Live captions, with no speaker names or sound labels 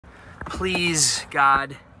Please,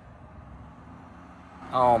 God.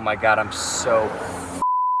 Oh my God, I'm so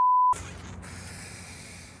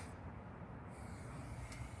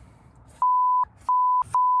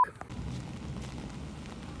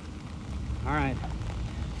all right,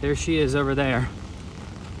 there she is over there.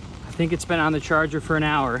 I think it's been on the charger for an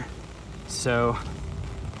hour, so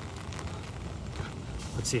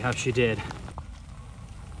let's see how she did.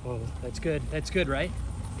 Oh, that's good. That's good, right?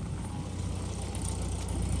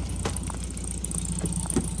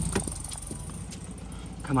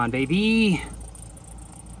 Come on, baby.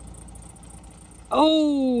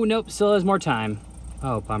 Oh, nope, still has more time.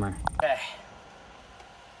 Oh, bummer. Okay.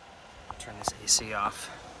 Turn this AC off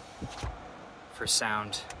for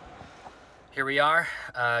sound. Here we are.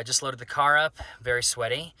 Just loaded the car up, very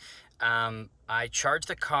sweaty. I charged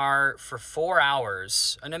the car for 4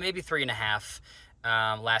 hours, no, maybe 3.5.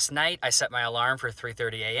 Last night, I set my alarm for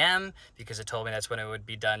 3:30 a.m. because it told me that's when it would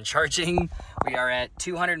be done charging. We are at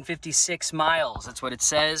 256 miles. That's what it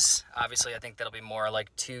says. Obviously, I think that'll be more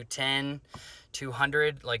like 210,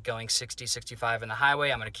 200, like going 60, 65 in the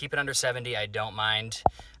highway. I'm going to keep it under 70. I don't mind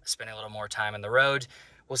spending a little more time on the road.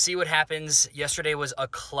 We'll see what happens. Yesterday was a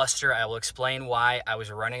cluster. I will explain why. I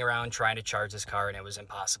was running around trying to charge this car, and it was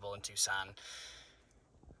impossible in Tucson.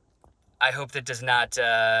 I hope that does not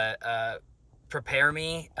prepare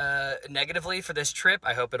me negatively for this trip.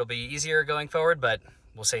 I hope it'll be easier going forward, but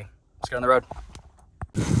we'll see. Let's get on the road.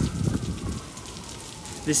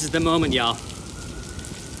 This is the moment, y'all.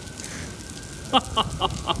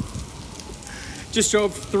 Just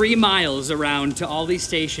drove 3 miles around to all these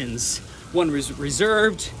stations. One was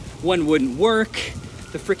reserved, one wouldn't work.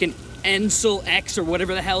 The freaking Ensel X or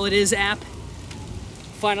whatever the hell it is app.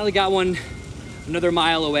 Finally got one another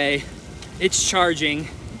mile away. It's charging.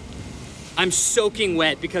 I'm soaking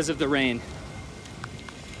wet because of the rain.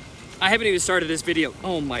 I haven't even started this video.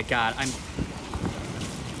 Oh my God,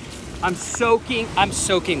 I'm soaking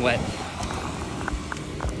wet.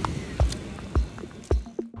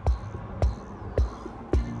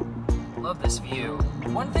 Love this view.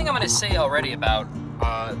 One thing I'm gonna say already about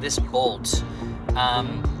this Bolt,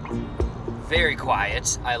 very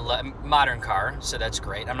quiet. I love modern car, so that's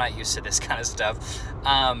great. I'm not used to this kind of stuff.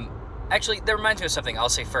 Actually, that reminds me of something I'll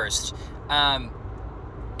say first.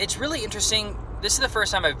 It's really interesting. This is the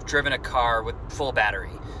first time I've driven a car with full battery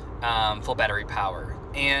power.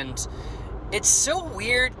 And it's so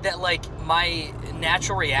weird that like my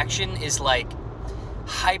natural reaction is like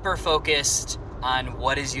hyper-focused on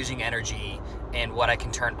what is using energy and what I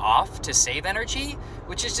can turn off to save energy,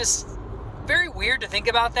 which is just very weird to think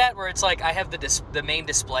about that, where it's like I have the main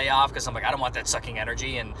display off because I'm like, I don't want that sucking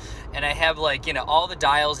energy, and I have like, you know, all the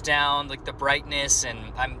dials down, like the brightness, and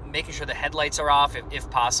I'm making sure the headlights are off if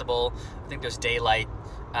possible. I think there's daylight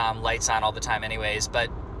lights on all the time anyways, but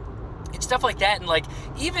it's stuff like that. And like,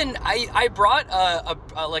 even I brought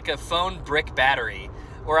a phone brick battery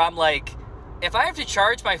where I'm like, if I have to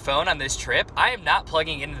charge my phone on this trip, I am not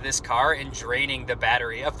plugging into this car and draining the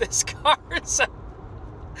battery of this car. So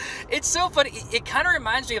it's so funny. It kind of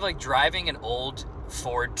reminds me of like driving an old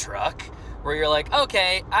Ford truck where you're like,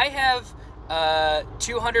 okay, I have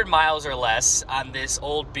 200 miles or less on this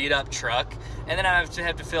old beat up truck, and then I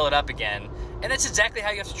have to fill it up again. And that's exactly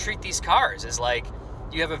how you have to treat these cars, is like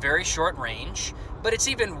you have a very short range, but it's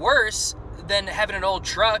even worse than having an old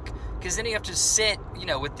truck, because then you have to sit, you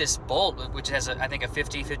know, with this Bolt, which has I think a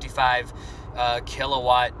 55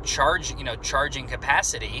 kilowatt charging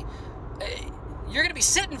capacity. You're gonna be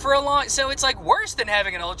sitting for a long, so it's like worse than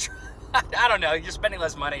having an old truck. I don't know, you're spending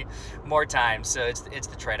less money, more time, so it's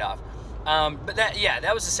the trade-off. But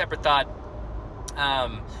that was a separate thought.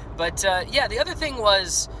 Yeah, the other thing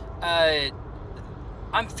was,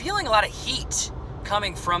 I'm feeling a lot of heat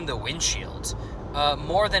coming from the windshield,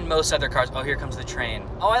 more than most other cars. Oh, here comes the train.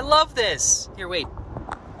 Oh, I love this. Here, wait.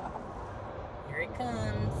 Here it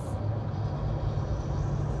comes.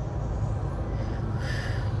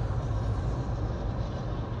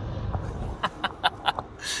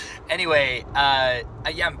 Anyway,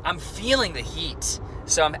 yeah, I'm feeling the heat.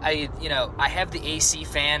 So I have the AC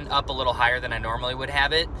fan up a little higher than I normally would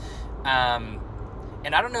have it.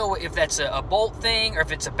 And I don't know if that's a Bolt thing or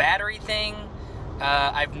if it's a battery thing.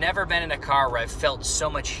 I've never been in a car where I've felt so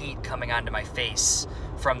much heat coming onto my face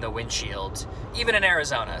from the windshield, even in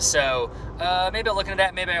Arizona. So maybe I'll look into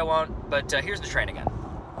that, maybe I won't. But here's the train again.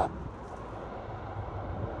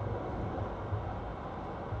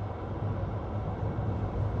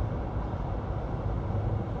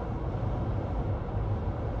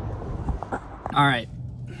 All right,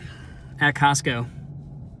 at Costco,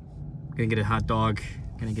 gonna get a hot dog,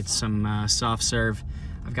 gonna get some soft serve.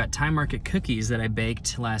 I've got Time Market cookies that I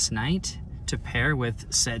baked last night to pair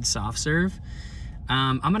with said soft serve.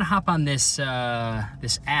 I'm gonna hop on this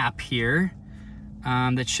this app here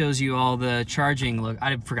that shows you all the charging. Look,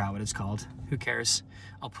 I forgot what it's called. Who cares?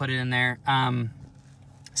 I'll put it in there.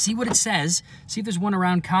 See what it says. See if there's one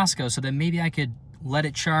around Costco, so that maybe I could let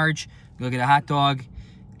it charge, go get a hot dog,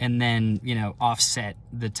 and then, you know, offset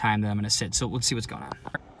the time that I'm gonna sit. So let's see what's going on.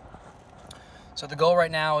 So the goal right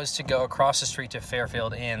now is to go across the street to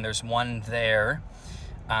Fairfield Inn. There's one there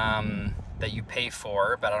that you pay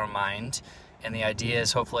for, but I don't mind. And the idea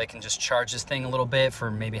is hopefully I can just charge this thing a little bit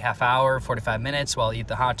for maybe half hour, 45 minutes while I eat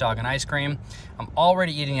the hot dog and ice cream. I'm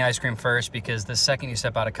already eating the ice cream first because the second you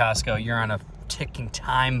step out of Costco, you're on a ticking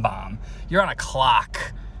time bomb. You're on a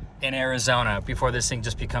clock in Arizona before this thing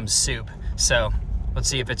just becomes soup. So let's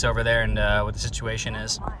see if it's over there and what the situation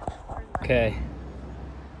is. Okay,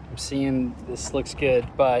 I'm seeing this looks good,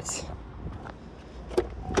 but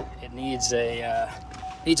it needs a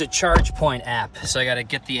charge point app. So I gotta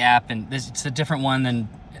get the app, and it's a different one than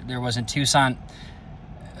there was in Tucson.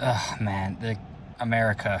 Ugh, man,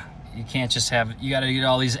 America. You can't just have, you gotta get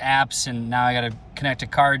all these apps, and now I gotta connect a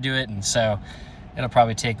card to it, and so it'll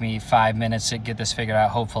probably take me 5 minutes to get this figured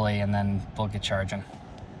out, hopefully, and then we'll get charging.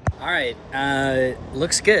 All right,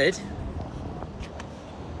 looks good.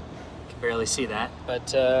 Can barely see that,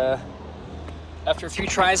 but after a few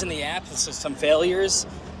tries in the app, some failures,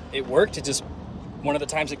 it worked. It just, one of the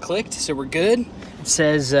times it clicked, so we're good. It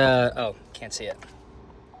says, oh, can't see it.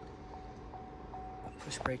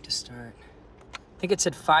 Push brake to start. I think it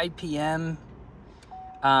said 5 p.m.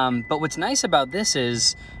 But what's nice about this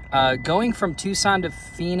is going from Tucson to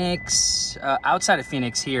Phoenix, outside of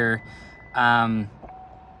Phoenix here,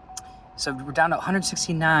 so we're down to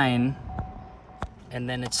 169, and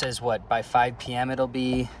then it says what, by 5 p.m. it'll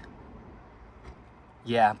be,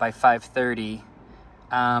 yeah, by 5:30.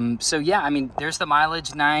 So yeah, I mean, there's the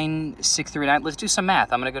mileage, 9,639. Let's do some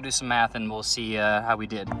math. I'm gonna go do some math and we'll see how we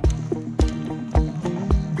did.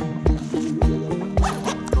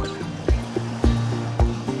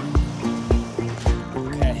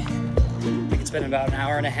 Okay, I think it's been about an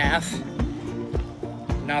hour and a half.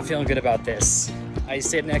 Not feeling good about this. I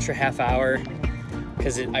stayed an extra half hour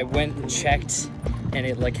because I went and checked and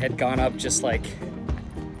it like had gone up just like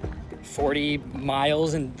 40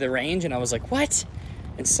 miles in the range, and I was like, what?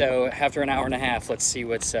 And so after an hour and a half, let's see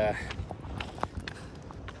what's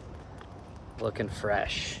looking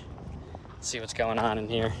fresh. Let's see what's going on in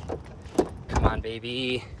here. Come on,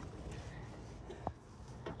 baby.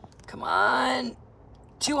 Come on.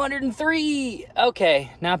 203.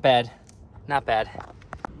 Okay, not bad. Not bad.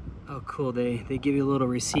 Oh, cool. They give you a little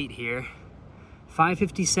receipt here.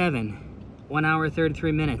 5:57. 1 hour,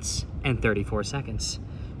 33 minutes, and 34 seconds.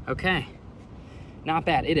 Okay. Not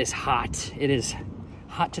bad. It is hot. It is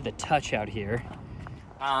hot to the touch out here.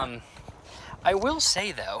 I will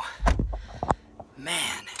say though,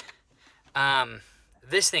 man,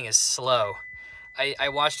 this thing is slow. I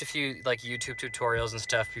watched a few like YouTube tutorials and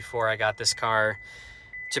stuff before I got this car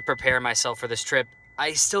to prepare myself for this trip.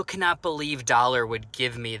 I still cannot believe Dollar would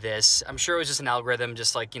give me this. I'm sure it was just an algorithm,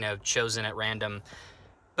 just like, you know, chosen at random.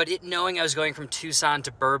 But it knowing I was going from Tucson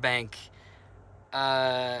to Burbank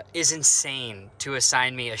is insane to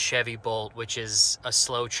assign me a Chevy Bolt, which is a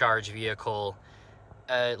slow charge vehicle,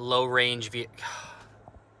 low range vehicle.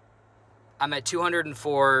 I'm at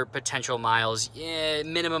 204 potential miles. Yeah,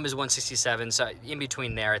 minimum is 167, so in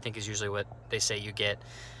between there I think is usually what they say you get.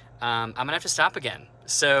 I'm gonna have to stop again,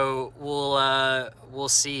 so we'll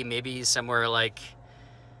see. Maybe somewhere like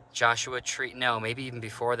Joshua Tree, no, maybe even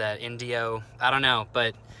before that, Indio, I don't know,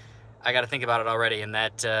 but I got to think about it already, and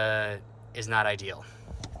that is not ideal.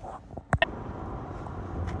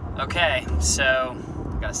 Okay, so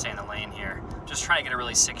I've got to stay in the lane here. Just trying to get a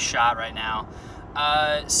really sick shot right now.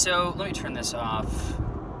 So let me turn this off.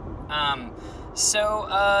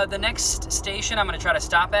 The next station I'm going to try to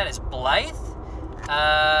stop at is Blythe.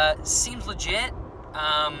 Seems legit.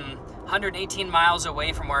 118 miles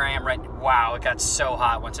away from where I am right now. Wow, it got so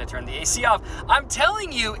hot once I turned the AC off. I'm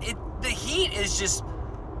telling you, the heat is just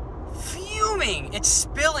fuming. It's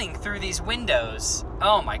spilling through these windows.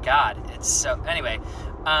 Oh my God. It's so, anyway,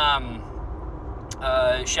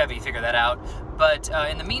 Chevy, figure that out. But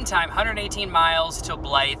in the meantime, 118 miles till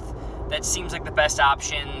Blythe. That seems like the best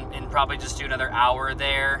option, and probably just do another hour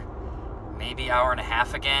there. Maybe hour and a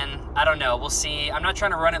half again. I don't know. We'll see. I'm not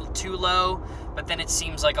trying to run it too low, but then it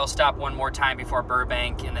seems like I'll stop one more time before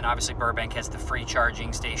Burbank, and then obviously Burbank has the free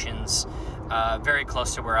charging stations very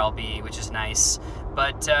close to where I'll be, which is nice.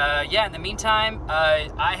 But yeah, in the meantime,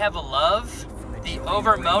 I have a love The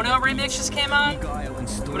Over Mono remix just came on.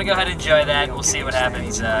 I'm gonna go ahead and enjoy that. We'll see what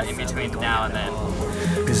happens in between now and then.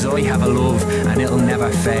 Cause I have a love and it'll never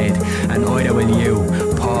fade, and either will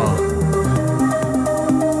you, Paul.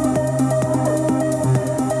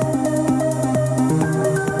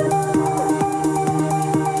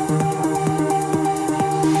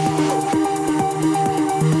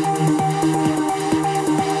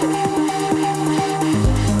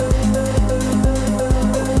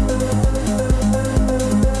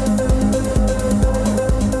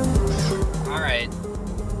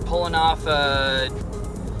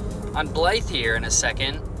 On Blythe here in a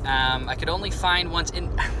second. I could only find ones in.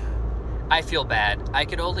 I feel bad. I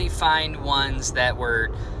could only find ones that were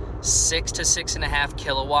 6 to 6.5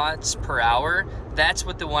 kilowatts per hour. That's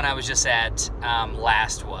what the one I was just at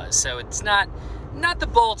last was. So it's not the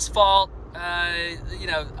Bolt's fault. You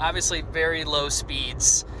know, obviously very low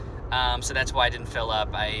speeds. So that's why I didn't fill up.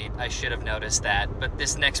 I should have noticed that. But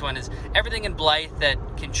this next one is everything in Blythe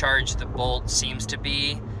that can charge the Bolt seems to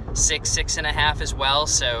be 6.5 as well.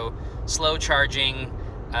 So slow charging.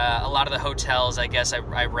 A lot of the hotels, I guess I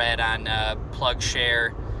read on Plug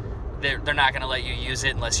Share, they're not going to let you use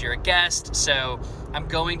it unless you're a guest. So I'm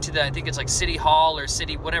going to the, I think it's like City Hall or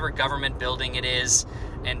City, whatever government building it is,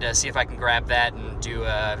 and see if I can grab that and do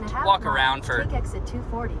a walk around for. Take exit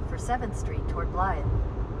 240 for 7th Street toward Blythe.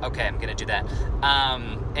 Okay, I'm gonna do that.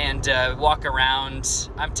 And walk around.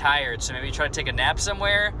 I'm tired, so maybe try to take a nap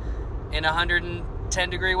somewhere in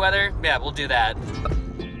 110-degree weather. Yeah, we'll do that.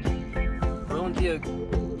 We'll into a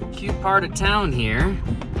cute part of town here.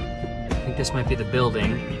 I think this might be the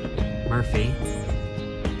building. Murphy.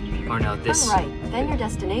 Or no, this. Turn right, then your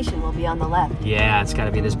destination will be on the left. Yeah, it's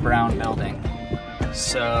gotta be this brown building.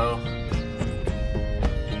 So,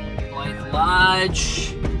 Blythe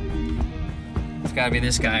Lodge. It's gotta be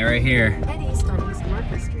this guy right here. Head east on East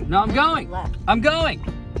Murphy Street. No, I'm going. Left. I'm going.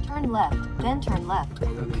 Turn left, then turn left.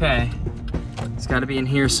 Okay. It's gotta be in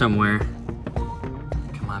here somewhere.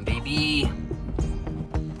 Come on, baby.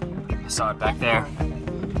 I saw it back there.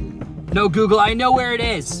 No, Google, I know where it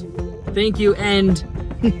is. Thank you, and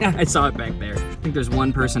I saw it back there. I think there's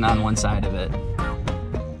one person on one side of it.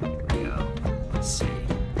 Here we go. Let's see.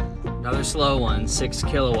 Another slow one, 6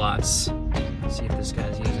 kilowatts. Let's see if this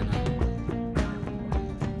guy's using it.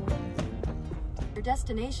 Your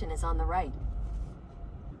destination is on the right.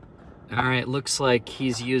 All right, looks like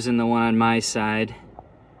he's using the one on my side.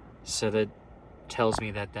 So that tells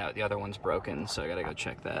me that the other one's broken, so I gotta go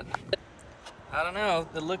check that. I don't know,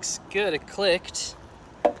 it looks good, it clicked.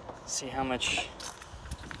 Let's see how much,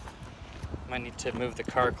 might need to move the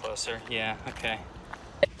car closer. Yeah, okay.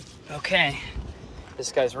 Okay, this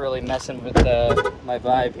guy's really messing with my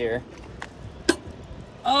vibe here.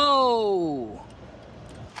 Oh!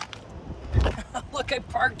 Look, I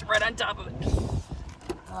parked right on top of it.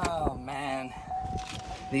 Oh, man.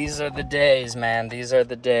 These are the days, man. These are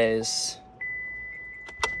the days.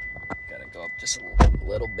 Gotta go up just a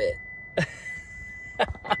little bit.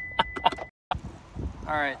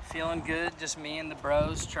 All right, feeling good. Just me and the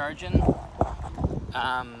bros charging.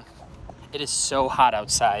 It is so hot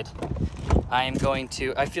outside. I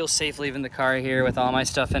feel safe leaving the car here with all my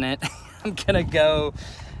stuff in it. I'm gonna go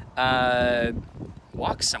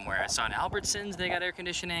walk somewhere. I saw in Albertsons, they got air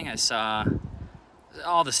conditioning. I saw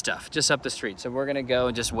all the stuff just up the street. So we're gonna go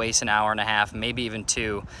and just waste an hour and a half, maybe even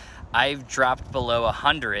 2. I've dropped below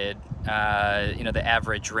 100, you know, the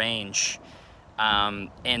average range.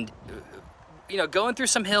 And, you know, going through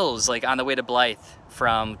some hills, like on the way to Blythe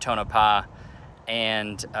from Tonopah,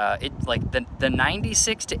 and it like the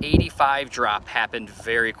 96 to 85 drop happened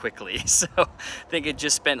very quickly. So I think it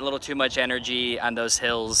just spent a little too much energy on those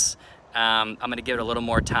hills. I'm gonna give it a little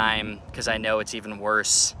more time because I know it's even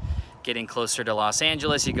worse getting closer to Los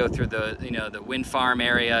Angeles. You go through the, you know, the wind farm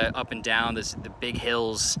area, up and down the big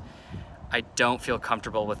hills. I don't feel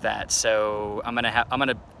comfortable with that, so I'm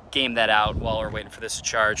gonna game that out while we're waiting for this to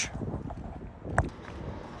charge.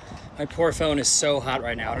 My poor phone is so hot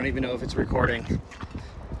right now. I don't even know if it's recording.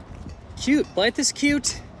 Cute, Blythe is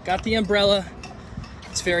cute. Got the umbrella.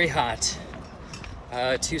 It's very hot.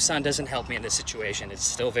 Tucson doesn't help me in this situation. It's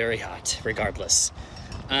still very hot, regardless.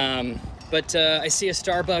 But I see a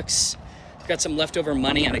Starbucks. I've got some leftover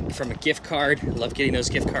money from a gift card. I love getting those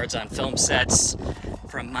gift cards on film sets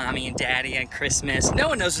from mommy and daddy on Christmas. No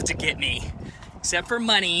one knows what to get me, except for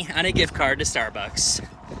money on a gift card to Starbucks.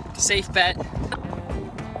 Safe bet.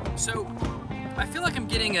 So, I feel like I'm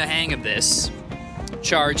getting a hang of this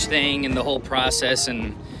charge thing and the whole process,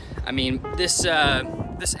 and I mean, this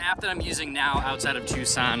app that I'm using now outside of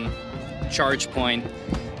Tucson, ChargePoint,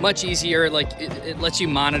 much easier. Like it lets you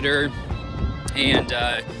monitor and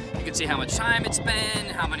You can see how much time it's been,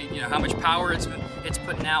 how much power it's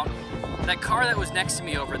putting out. That car that was next to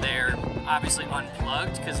me over there obviously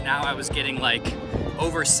unplugged because now I was getting like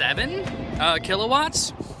over 7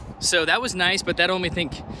 kilowatts. So that was nice, but that only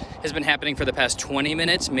think has been happening for the past 20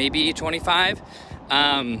 minutes, maybe 25.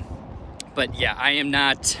 But yeah, I am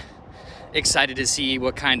not excited to see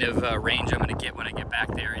what kind of range I'm gonna get when I get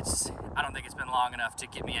back there. I don't think it's been long enough to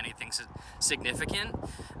get me anything significant.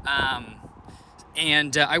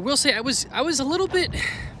 And I will say I was a little bit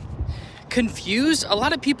confused. A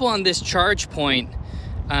lot of people on this charge point,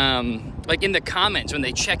 like in the comments when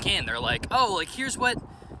they check in, they're like, oh, like here's what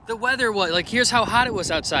the weather was, like here's how hot it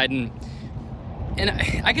was outside, and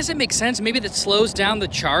I guess it makes sense. Maybe that slows down the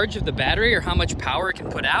charge of the battery or how much power it can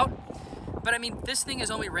put out. But I mean, this thing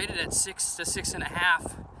is only rated at 6 to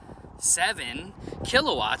 6.5, 7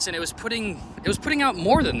 kilowatts, and it was putting out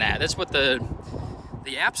more than that. That's what the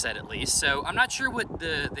app said, at least. So I'm not sure what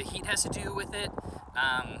the heat has to do with it.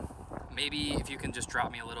 Maybe if you can just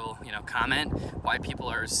drop me a little, comment why people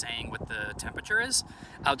are saying what the temperature is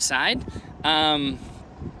outside.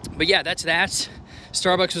 But yeah, that's that.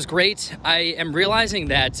 Starbucks was great. I am realizing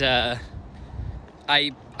that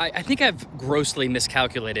I think I've grossly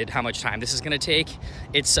miscalculated how much time this is gonna take.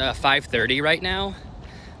 It's 5:30 right now.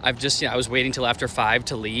 I was waiting till after 5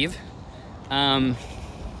 to leave.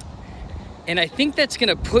 And I think that's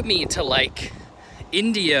gonna put me to like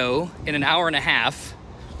Indio in an hour and a half,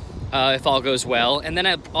 if all goes well. And then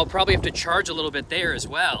I'll probably have to charge a little bit there as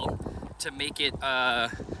well to make it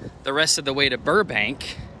the rest of the way to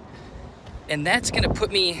Burbank. And that's gonna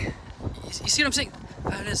put me, you see what I'm saying?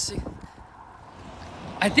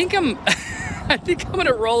 I think I'm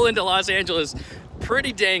gonna roll into Los Angeles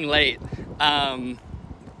pretty dang late.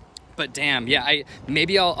 But damn, yeah,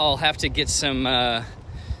 maybe I'll have to get some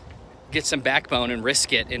backbone and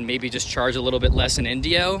risk it, and maybe just charge a little bit less in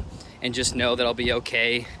Indio, and just know that I'll be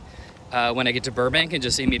okay when I get to Burbank, and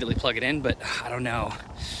just immediately plug it in. But I don't know.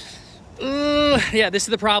 Yeah, this is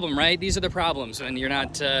the problem, right? These are the problems when you're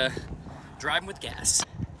not driving with gas.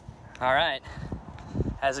 All right.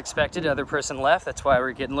 As expected, the other person left. That's why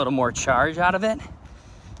we're getting a little more charge out of it.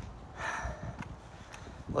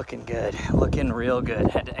 Looking good, looking real good.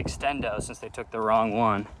 Had to extendo since they took the wrong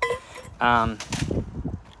one.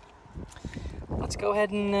 Let's go ahead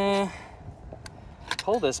and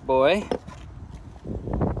pull this boy.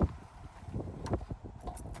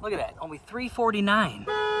 Look at that, only $3.49.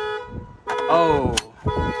 Oh.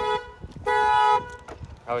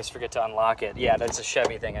 I always forget to unlock it. Yeah, that's a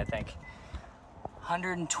Chevy thing, I think.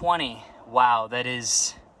 120. Wow, that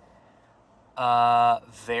is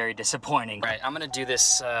very disappointing. Right, I'm gonna do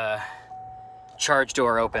this charge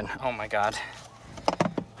door open. Oh my God.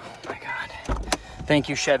 Oh my God. Thank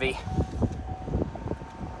you, Chevy.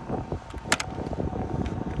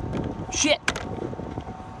 Shit.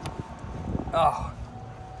 Oh.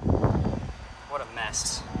 What a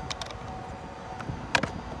mess.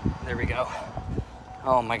 There we go.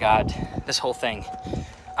 Oh my God, this whole thing.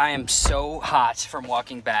 I am so hot from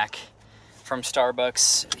walking back from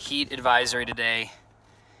Starbucks. Heat advisory today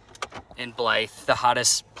in Blythe, the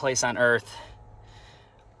hottest place on earth.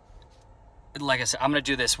 Like I said, I'm gonna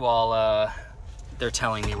do this while they're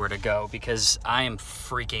telling me where to go, because I am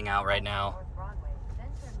freaking out right now.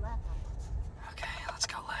 Okay, let's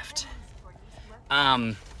go left.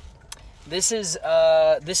 This is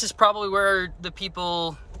probably where the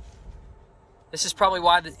people, this is probably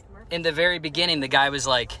why in the very beginning the guy was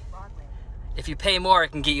like, if you pay more, I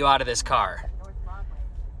can get you out of this car.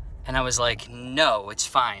 And I was like, no, it's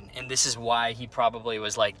fine. And this is why he probably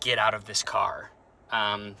was like, get out of this car.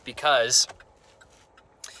 Because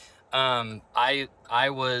I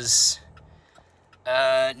was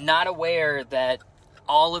not aware that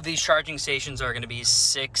all of these charging stations are gonna be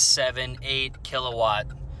 6, 7, 8 kilowatt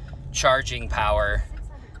charging power.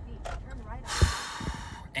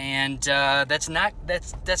 And that's not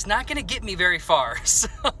gonna get me very far.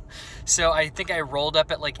 So I think I rolled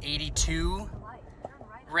up at like 82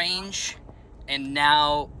 range, and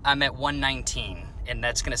now I'm at 119, and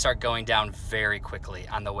that's gonna start going down very quickly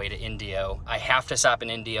on the way to Indio. I have to stop in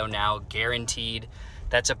Indio now, guaranteed.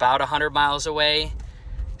 That's about 100 miles away.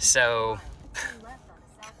 So,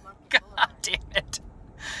 God damn it.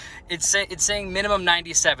 It's saying minimum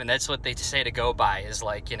 97. That's what they say to go by, is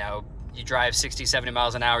like, you know, you drive 60, 70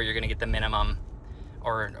 miles an hour, you're gonna get the minimum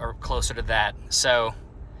or closer to that. So,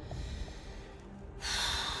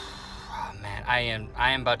 oh man, I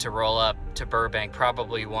am about to roll up to Burbank,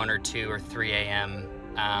 probably 1 or 2 or 3 a.m.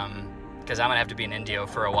 Because I'm gonna have to be in Indio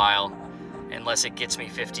for a while, unless it gets me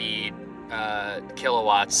 50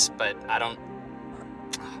 kilowatts, but I don't,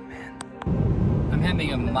 oh man. I'm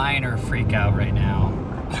having a minor freak out right now.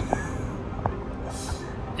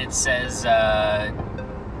 It says,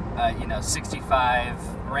 you know, 65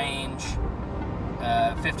 range,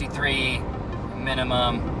 53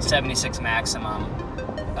 minimum, 76 maximum.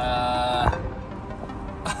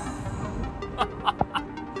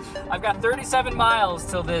 I've got 37 miles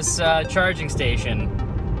till this charging station.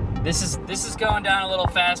 This is going down a little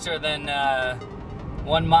faster than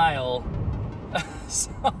 1 mile. So,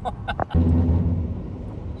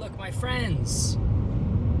 look, my friends.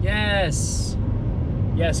 Yes.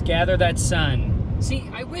 Yes, gather that sun. See,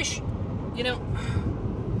 I wish, you know,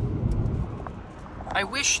 I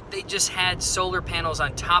wish they just had solar panels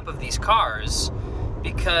on top of these cars,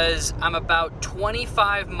 because I'm about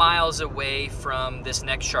 25 miles away from this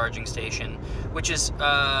next charging station, which is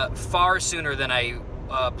far sooner than I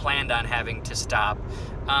planned on having to stop.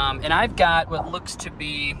 And I've got what looks to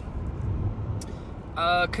be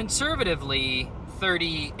conservatively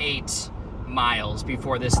 38 miles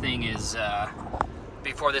before this thing is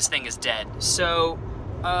dead. So,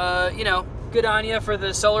 you know, good on you for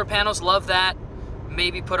the solar panels. Love that.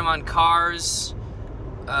 Maybe put them on cars.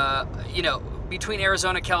 You know, between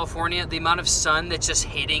Arizona and California, the amount of sun that's just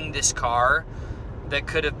hitting this car that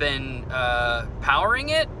could have been powering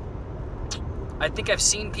it. I think I've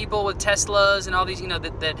seen people with Teslas and all these, you know,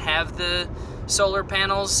 that have the solar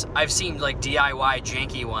panels. I've seen like DIY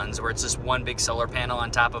janky ones where it's just one big solar panel on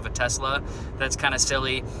top of a Tesla. That's kind of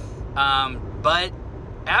silly. But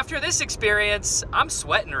after this experience, I'm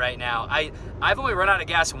sweating right now. I've only run out of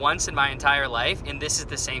gas once in my entire life, and this is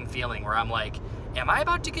the same feeling where I'm like, am I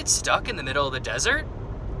about to get stuck in the middle of the desert?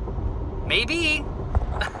 Maybe.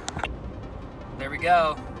 There we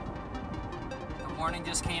go. The warning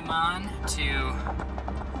just came on to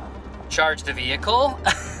charge the vehicle.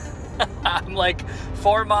 I'm like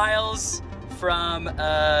 4 miles from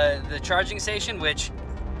the charging station, which,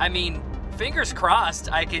 I mean, fingers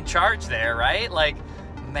crossed I can charge there, right? Like,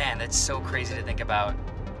 man, that's so crazy to think about.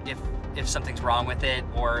 If something's wrong with it,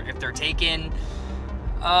 or if they're taken.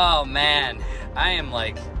 Oh man, I am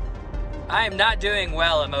not doing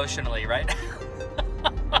well emotionally right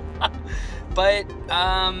now. But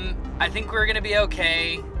I think we're gonna be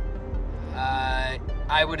okay.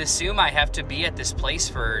 I would assume I have to be at this place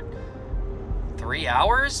for 3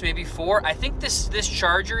 hours, maybe 4. I think this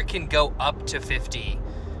charger can go up to 50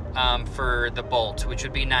 for the Bolt, which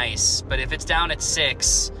would be nice. But if it's down at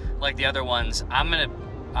 6, like the other ones,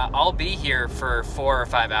 I'll be here for 4 or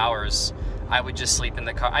 5 hours. I would just sleep in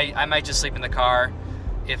the car. I might just sleep in the car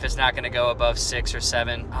if it's not gonna go above 6 or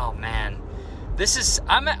 7. Oh man.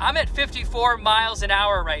 I'm at 54 miles an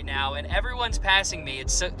hour right now, and everyone's passing me.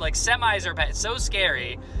 It's so, like, semis are it's so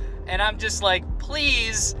scary. And I'm just like,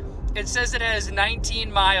 please, it says it has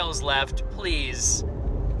 19 miles left. Please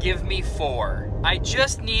give me 4. I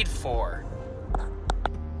just need 4.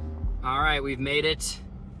 All right, we've made it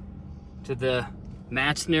to the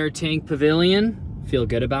Matzner Tank Pavilion. Feel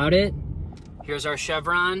good about it. Here's our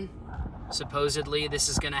Chevron. Supposedly this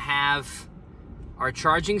is gonna have our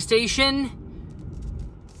charging station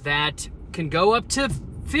that can go up to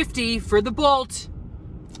 50 for the Bolt.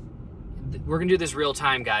 We're gonna do this real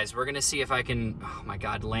time, guys. We're gonna see if I can, oh my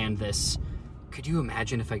God, land this. Could you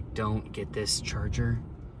imagine if I don't get this charger?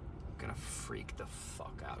 I'm gonna freak the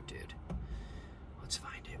fuck out, dude. Let's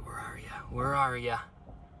find it. Where are ya? Where are ya?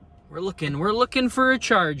 We're looking for a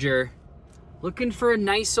charger. Looking for a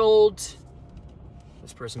nice old...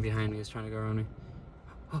 This person behind me is trying to go around me.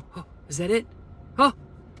 Oh, is that it?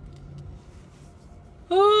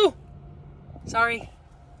 Oh, sorry.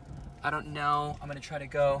 I don't know. I'm gonna try to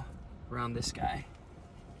go around this guy.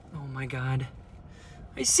 Oh my God.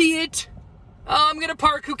 I see it. Oh, I'm gonna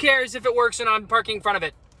park. Who cares if it works and I'm parking in front of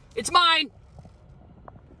it? It's mine.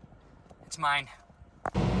 It's mine.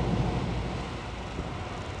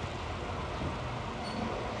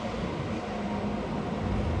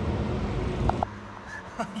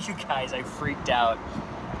 You guys, I freaked out.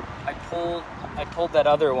 I pulled that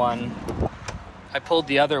other one. I pulled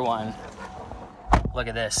the other one. Look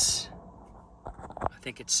at this. I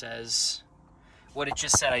think it says what it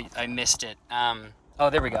just said. I missed it. Oh,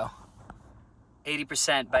 there we go.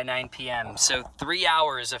 80% by 9 p.m. So 3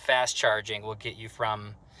 hours of fast charging will get you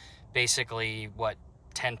from basically, what,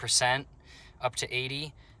 10% up to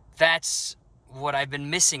 80. That's what I've been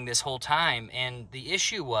missing this whole time. And the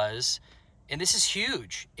issue was, and this is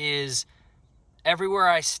huge, is everywhere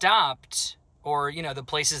I stopped, or, you know, the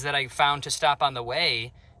places that I found to stop on the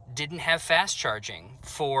way, didn't have fast charging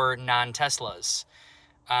for non-Teslas.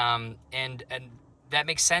 And that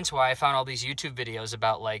makes sense why I found all these YouTube videos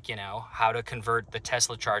about, like, you know, how to convert the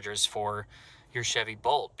Tesla chargers for your Chevy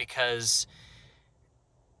Bolt, because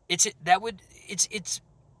it's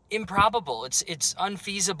improbable. It's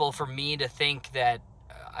unfeasible for me to think that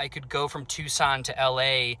I could go from Tucson to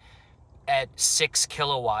LA at 6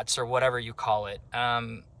 kilowatts or whatever you call it.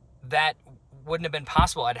 That wouldn't have been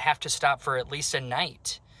possible. I'd have to stop for at least a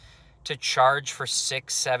night to charge for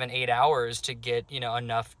 6, 7, 8 hours to get, you know,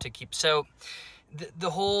 enough to keep. So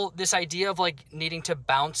this idea of like needing to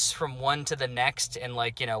bounce from one to the next and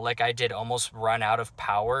like, you know, like I did, almost run out of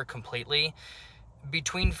power completely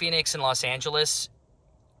between Phoenix and Los Angeles,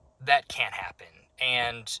 that can't happen.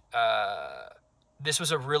 And this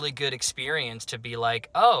was a really good experience to be like,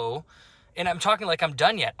 oh, and I'm talking like I'm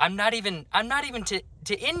done yet. I'm not even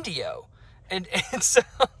to Indio. And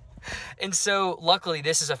so luckily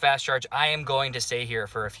this is a fast charge. I am going to stay here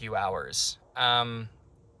for a few hours. But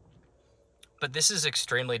this is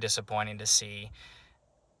extremely disappointing to see.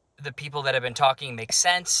 The people that have been talking make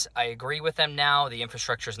sense. I agree with them now. The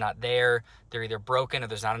infrastructure is not there. They're either broken or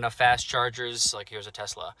there's not enough fast chargers. Like here's a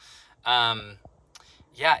Tesla.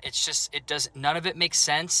 Yeah, it's just, none of it makes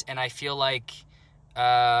sense. And I feel like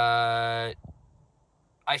I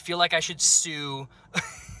should sue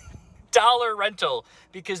Dollar Rental,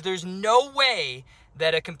 because there's no way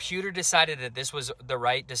that a computer decided that this was the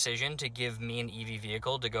right decision to give me an EV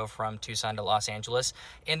vehicle to go from Tucson to Los Angeles.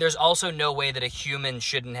 And there's also no way that a human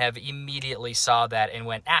shouldn't have immediately saw that and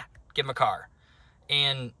went, give him a car.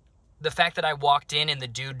 And the fact that I walked in and the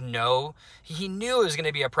dude he knew it was going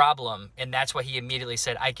to be a problem. And that's why he immediately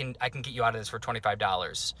said, I can get you out of this for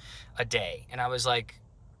 $25 a day. And I was like,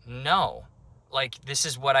 no, like, this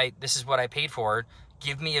is what I paid for.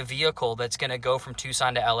 Give me a vehicle that's going to go from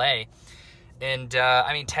Tucson to LA. And,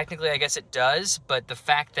 I mean, technically, I guess it does, but the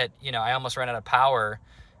fact that, you know, I almost ran out of power,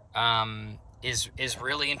 is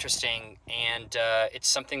really interesting. And, it's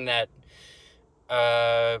something that,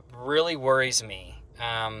 really worries me,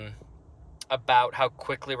 about how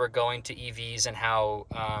quickly we're going to EVs and how,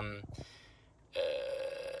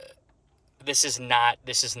 this is not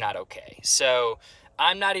okay. So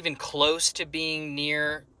I'm not even close to being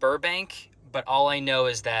near Burbank, but all I know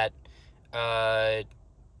is that,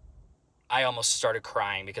 I almost started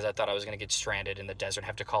crying because I thought I was going to get stranded in the desert and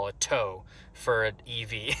have to call a tow for an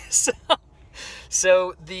EV.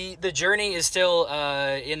 So the journey is still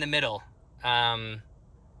in the middle.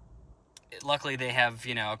 Luckily, they have,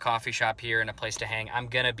 you know, a coffee shop here and a place to hang. I'm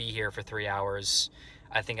going to be here for 3 hours.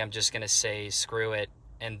 I think I'm just going to say screw it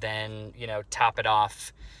and then, you know, top it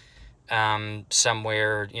off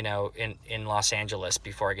somewhere, you know, in Los Angeles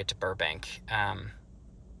before I get to Burbank.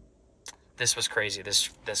 This was crazy. This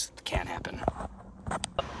can't happen.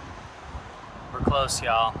 We're close,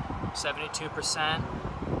 y'all. 72%.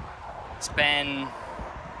 It's been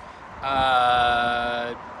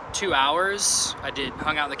 2 hours. I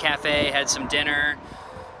hung out in the cafe, had some dinner,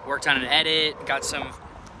 worked on an edit, got some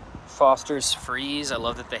Foster's Freeze. I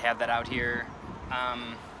love that they have that out here.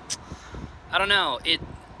 I don't know.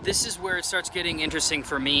 This is where it starts getting interesting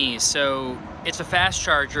for me. So it's a fast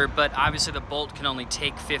charger, but obviously the Bolt can only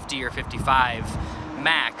take 50 or 55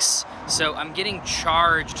 max. So I'm getting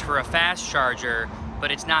charged for a fast charger, but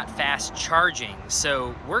it's not fast charging.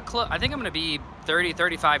 So we're close. I think I'm gonna be $30,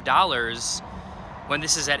 $35 when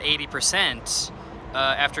this is at 80%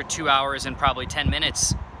 after 2 hours and probably 10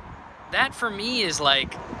 minutes. That for me is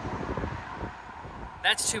like,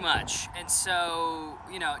 that's too much. And so,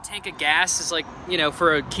 you know, a tank of gas is like, you know,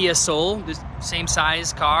 for a Kia Soul, the same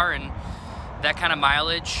size car and that kind of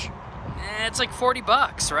mileage, it's like 40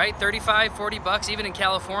 bucks, right? 35, 40 bucks, even in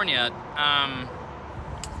California. I'm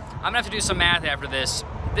gonna have to do some math after this.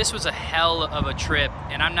 This was a hell of a trip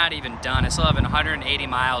and I'm not even done. I still have 180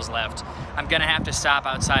 miles left. I'm gonna have to stop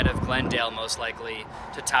outside of Glendale most likely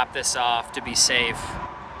to top this off to be safe.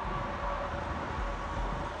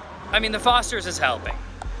 I mean, the Foster's is helping.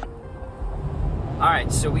 All right,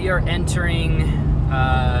 so we are entering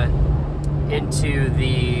into the,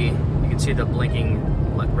 you can see the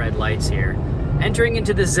blinking red lights here. Entering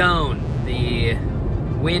into the zone, the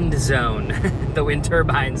wind zone, the wind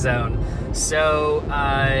turbine zone. So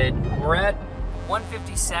we're at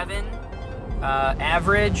 157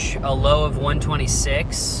 average, a low of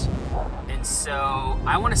 126. And so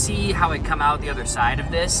I want to see how it come out the other side of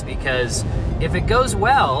this, because if it goes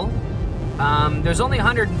well, there's only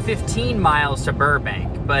 115 miles to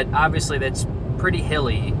Burbank, but obviously that's pretty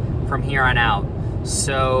hilly from here on out.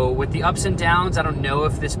 So with the ups and downs, I don't know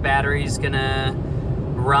if this battery is gonna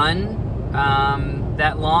run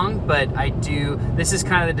that long, but this is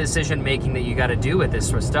kind of the decision making that you got to do with this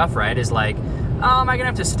sort of stuff, right? Is like, oh, am I gonna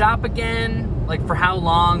have to stop again? Like for how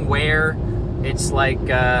long, where? It's like,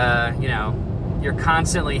 you know, you're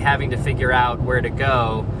constantly having to figure out where to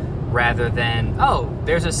go. rather than, oh,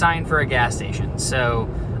 there's a sign for a gas station. So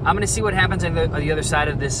I'm gonna see what happens on the other side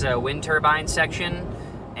of this wind turbine section,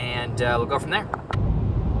 and we'll go from there.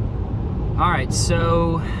 All right,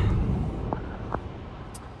 so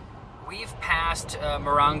we've passed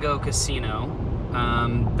Morongo Casino.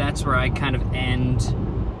 That's where I kind of end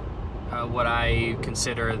what I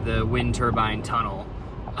consider the wind turbine tunnel,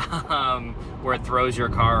 where it throws your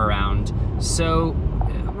car around. So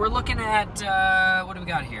we're looking at, what do we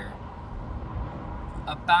got here?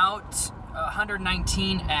 About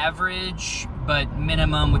 119 average, but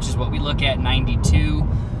minimum, which is what we look at, 92.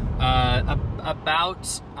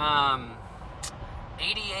 About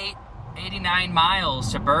 88, 89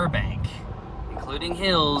 miles to Burbank, including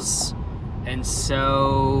hills. And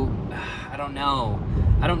so, I don't know.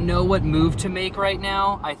 I don't know what move to make right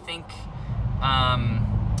now. I think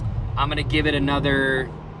I'm gonna give it another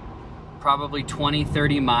probably 20,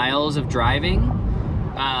 30 miles of driving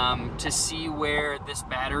to see where this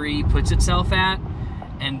battery puts itself at.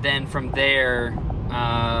 And then from there,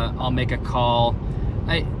 I'll make a call.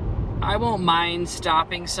 I won't mind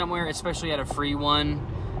stopping somewhere, especially at a free one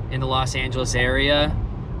in the Los Angeles area.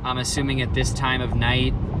 I'm assuming at this time of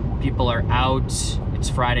night, people are out. It's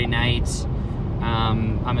Friday night.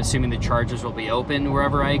 I'm assuming the chargers will be open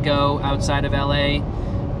wherever I go outside of LA.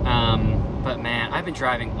 But man, I've been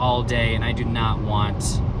driving all day and I do not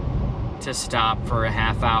want to stop for a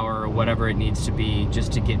half hour or whatever it needs to be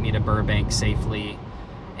just to get me to Burbank safely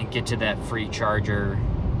and get to that free charger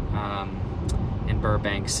in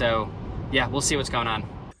Burbank. So yeah, we'll see what's going on.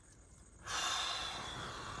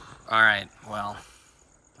 All right, well,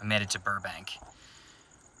 I made it to Burbank.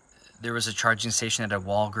 There was a charging station at a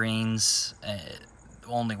Walgreens.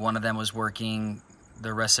 Only one of them was working.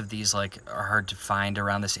 The rest of these are hard to find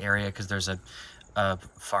around this area because there's a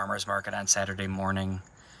farmer's market on Saturday morning.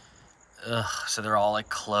 Ugh, so they're all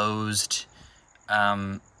closed.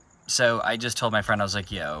 So I just told my friend, I was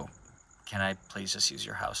like, yo, can I please just use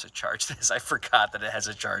your house to charge this? I forgot that it has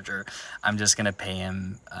a charger. I'm just gonna pay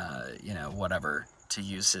him, you know, whatever, to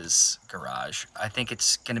use his garage. I think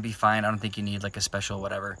it's gonna be fine. I don't think you need a special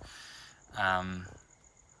whatever.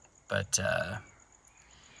 But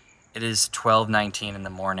it is 12:19 in the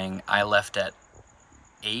morning. I left at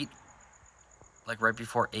 8, right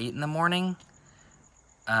before 8 in the morning.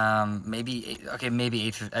 Maybe 8, okay, maybe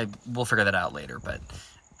 8. We'll figure that out later, but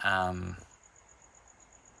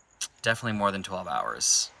definitely more than 12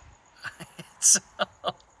 hours.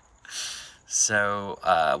 So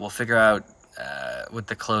we'll figure out with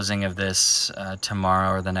the closing of this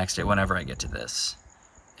tomorrow or the next day, whenever I get to this,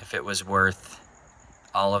 if it was worth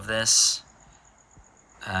all of this,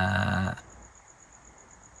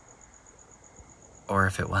 or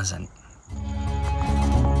if it wasn't.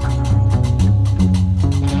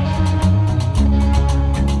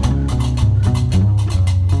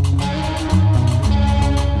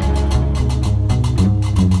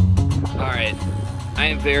 I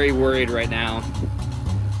am very worried right now.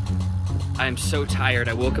 I am so tired.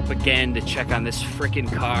 I woke up again to check on this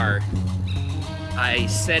freaking car. I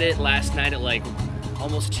set it last night at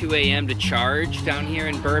almost 2 a.m. to charge down here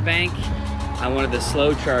in Burbank on one of the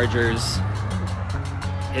slow chargers.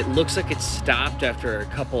 It looks like it stopped after a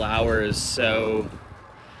couple hours, so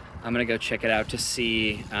I'm gonna go check it out to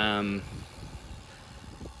see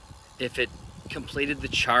if it completed the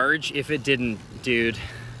charge. If it didn't, dude,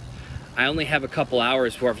 I only have a couple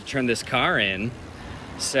hours before I have to turn this car in.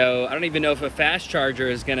 So I don't even know if a fast charger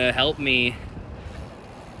is gonna help me.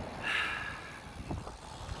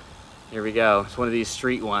 Here we go. It's one of these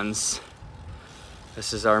street ones.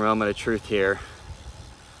 This is our moment of truth here.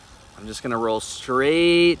 I'm just gonna roll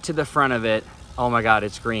straight to the front of it. Oh my God,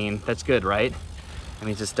 it's green. That's good, right? That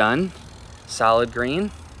means it's done. Solid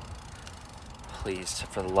green. Please,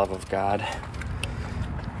 for the love of God.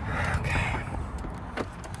 Okay.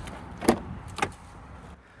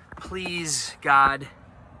 Please, God.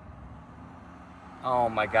 Oh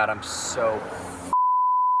my God, I'm so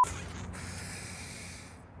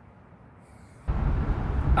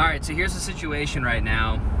All right, so here's the situation right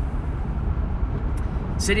now.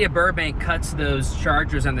 City of Burbank cuts those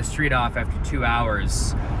chargers on the street off after 2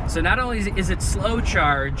 hours. So not only is it slow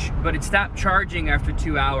charge, but it stopped charging after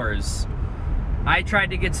 2 hours. I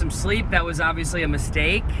tried to get some sleep. That was obviously a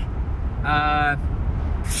mistake.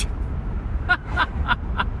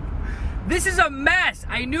 This is a mess.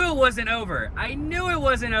 I knew it wasn't over. I knew it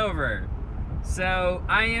wasn't over. So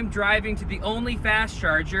I am driving to the only fast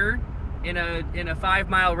charger in a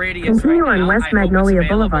 5-mile radius. Continue right now. on West Magnolia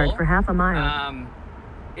Boulevard for half a mile.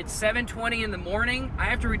 It's 7:20 in the morning. I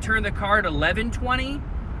have to return the car at 11:20.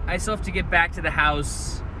 I still have to get back to the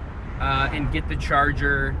house and get the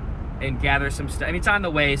charger and gather some stuff. I mean, it's on the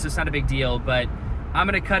way, so it's not a big deal, but I'm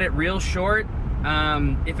gonna cut it real short.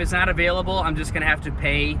 If it's not available, I'm just gonna have to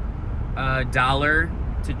pay $1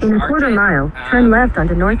 to charge In a quarter mile, turn left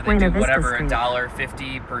onto North Buena Vista whatever, Street.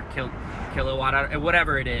 $1.50 per kilowatt hour,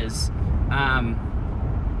 whatever it is.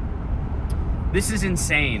 This is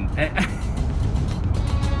insane.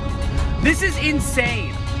 This is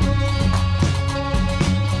insane.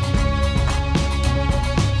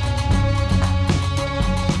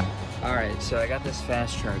 All right, so I got this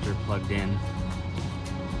fast charger plugged in.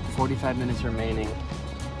 45 minutes remaining.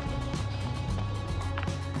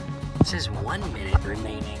 It says 1 minute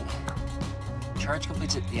remaining. Charge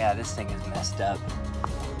completes it. Yeah, this thing is messed up.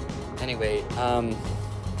 Anyway,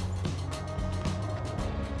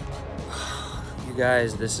 you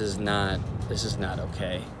guys, this is not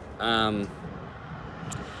okay.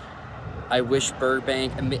 I wish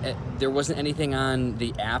Burbank, there wasn't anything on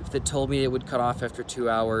the app that told me it would cut off after 2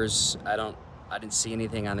 hours. I didn't see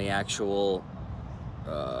anything on the actual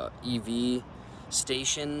EV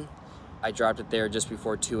station. I dropped it there just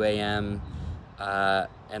before 2 a.m.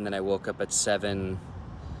 And then I woke up at 7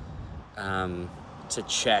 to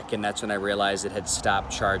check, and that's when I realized it had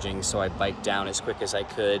stopped charging, so I biked down as quick as I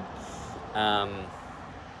could.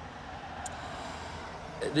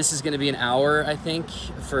 This is going to be an hour, I think,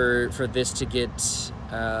 for this to get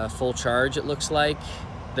full charge, it looks like.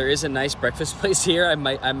 There is a nice breakfast place here. I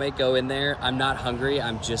might go in there. I'm not hungry,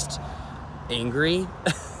 I'm just angry.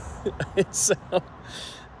 So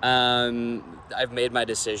I've made my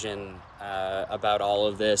decision about all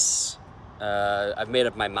of this. I've made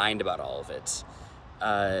up my mind about all of it.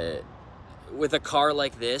 With a car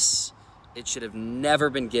like this, it should have never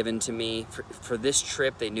been given to me. For this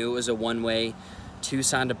trip, they knew it was a one-way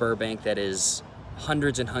Tucson to Burbank that is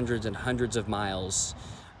hundreds and hundreds and hundreds of miles,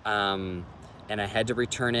 and I had to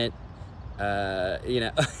return it, you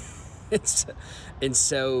know. And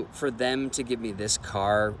so for them to give me this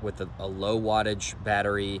car with a low wattage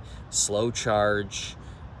battery, slow charge,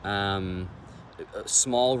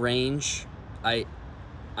 small range,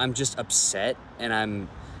 I'm just upset, and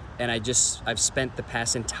I've spent the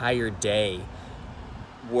past entire day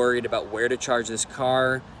worried about where to charge this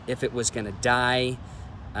car, if it was gonna die.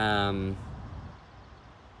 I'm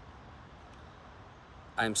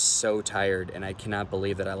so tired, and I cannot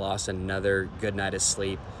believe that I lost another good night of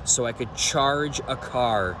sleep so I could charge a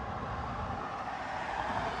car.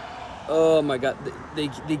 Oh my God, they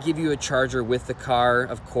give you a charger with the car,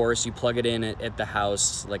 of course. You plug it in at the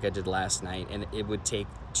house like I did last night, and it would take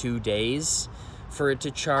 2 days for it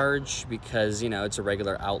to charge because, you know, it's a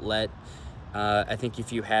regular outlet. I think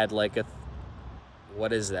if you had like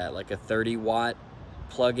what is that, like a 30-watt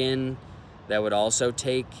plug-in, that would also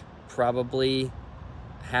take probably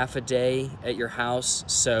half a day at your house.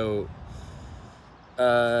 So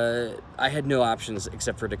I had no options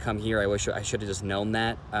except for to come here. I wish I should have just known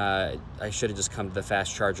that. I should have just come to the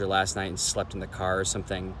fast charger last night and slept in the car or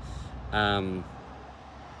something.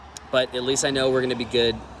 But at least I know we're gonna be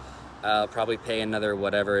good. I'll probably pay another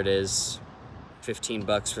whatever it is,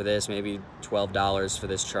 $15 for this, maybe $12 for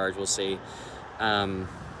this charge. We'll see. I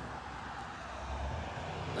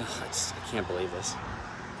can't believe this.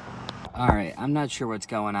 All right, I'm not sure what's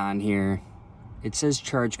going on here. It says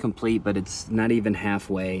charge complete, but it's not even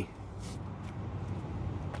halfway.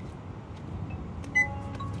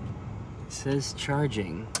 It says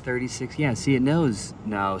charging 36. Yeah, see, it knows.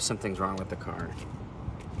 No, something's wrong with the car.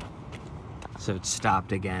 So it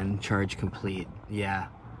stopped again. Charge complete. Yeah,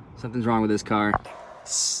 something's wrong with this car.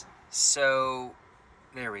 So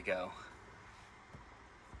there we go.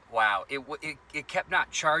 Wow, it kept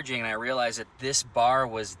not charging, and I realized that this bar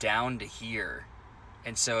was down to here,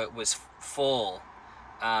 and so it was full,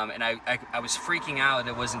 and I was freaking out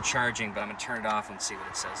that it wasn't charging, but I'm gonna turn it off and see what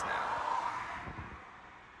it says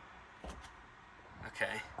now.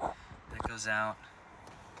 Okay, that goes out.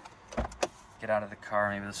 Get out of the car,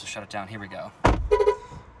 maybe this will shut it down. Here we go.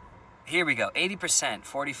 Here we go, 80%,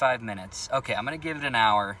 45 minutes. Okay, I'm gonna give it an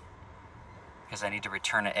hour, because I need to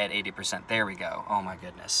return it at 80%. There we go. Oh my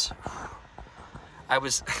goodness. I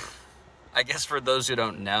guess for those who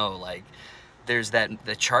don't know, like, there's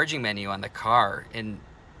the charging menu on the car, and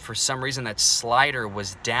for some reason that slider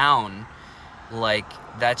was down, like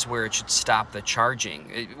that's where it should stop the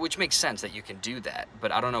charging, which makes sense that you can do that,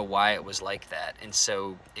 but I don't know why it was like that. And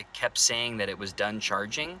so it kept saying that it was done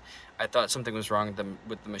charging. I thought something was wrong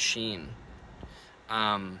with the machine.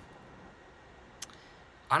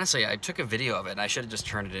 Honestly, I took a video of it, and I should have just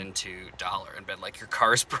turned it into $1 and been like, your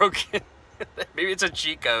car's broken. Maybe it's a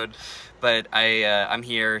cheat code, but I'm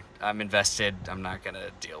here, I'm invested, I'm not gonna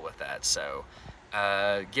deal with that. So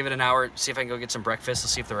give it an hour, see if I can go get some breakfast,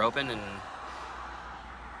 let's see if they're open, and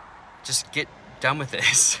just get done with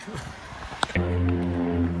this.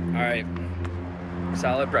 All right,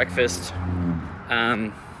 solid breakfast.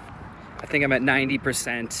 I think I'm at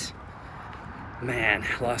 90%. Man,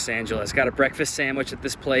 Los Angeles. Got a breakfast sandwich at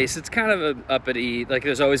this place. It's kind of a uppity, like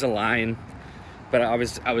there's always a line, but I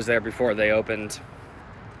was there before they opened.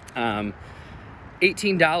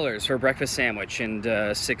 $18 for a breakfast sandwich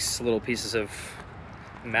and 6 little pieces of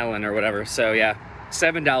melon or whatever. So yeah,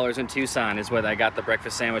 $7 in Tucson is what I got the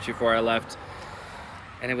breakfast sandwich before I left.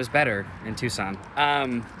 And it was better in Tucson.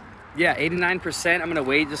 Yeah, 89%. I'm gonna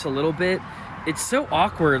wait just a little bit. It's so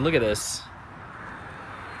awkward, look at this.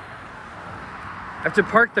 I have to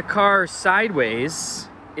park the car sideways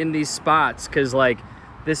in these spots because like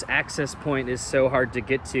this access point is so hard to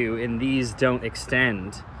get to and these don't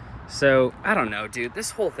extend. So I don't know, dude,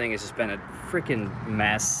 this whole thing has just been a freaking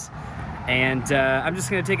mess. And I'm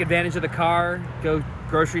just gonna take advantage of the car, go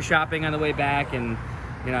grocery shopping on the way back, and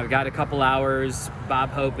you know, I've got a couple hours.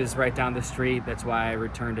 Bob Hope is right down the street. That's why I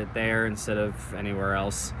returned it there instead of anywhere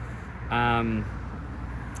else.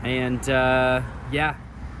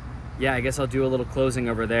 Yeah, I guess I'll do a little closing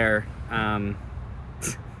over there. I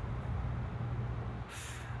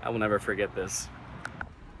will never forget this.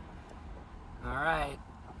 All right.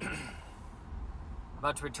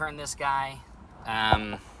 About to return this guy.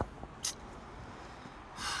 I'm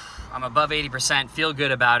above 80%, feel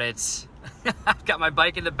good about it. I've got my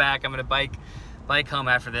bike in the back. I'm gonna bike home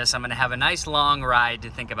after this. I'm gonna have a nice long ride to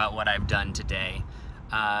think about what I've done today.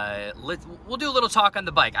 We'll do a little talk on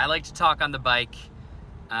the bike. I like to talk on the bike.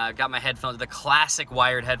 Got my headphones, the classic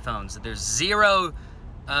wired headphones. There's zero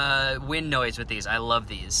wind noise with these. I love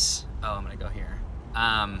these. Oh, I'm gonna go here.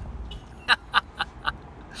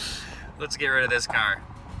 Let's get rid of this car.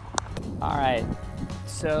 All right,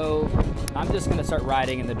 so I'm just gonna start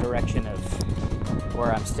riding in the direction of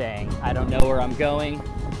where I'm staying. I don't know where I'm going,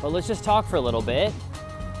 but let's just talk for a little bit.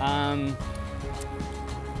 Yeah,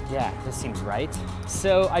 this seems right.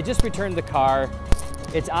 So I just returned the car.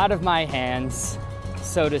 It's out of my hands,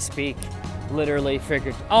 so to speak, literally,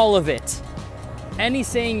 figured, all of it. Any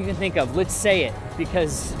saying you can think of, let's say it,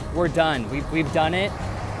 because we're done. We've done it.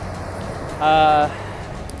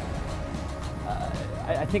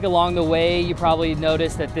 I think along the way, you probably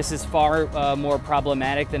noticed that this is far more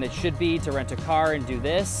problematic than it should be to rent a car and do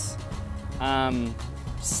this.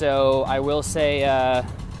 So I will say, I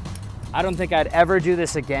don't think I'd ever do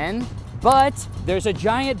this again, but there's a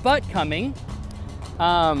giant but coming.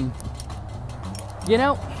 You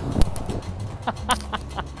know,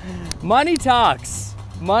 money talks,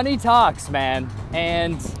 man.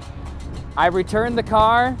 And I returned the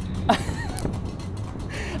car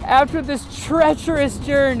after this treacherous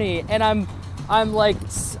journey, and I'm like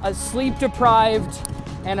sleep deprived,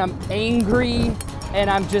 and I'm angry, and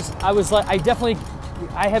I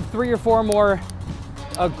have 3 or 4 more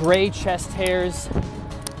gray chest hairs.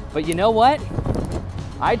 But you know what?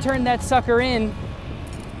 I turned that sucker in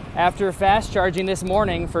after fast charging this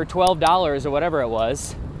morning for $12 or whatever it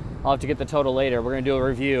was. I'll have to get the total later. We're gonna do a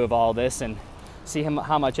review of all this and see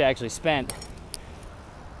how much I actually spent.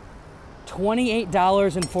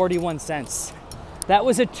 $28.41. That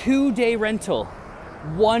was a 2-day rental,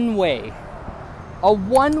 one way. A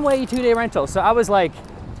one-way 2-day rental. So I was like,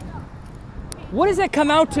 what does that come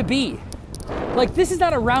out to be? Like, this is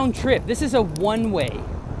not a round trip. This is a one-way.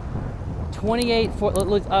 28,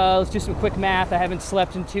 let's do some quick math. I haven't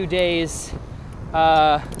slept in 2 days.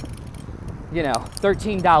 You know,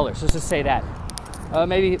 $13, let's just say that.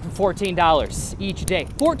 Maybe $14 each day.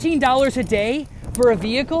 $14 a day for a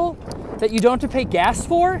vehicle that you don't have to pay gas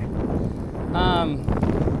for?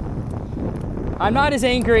 I'm not as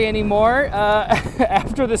angry anymore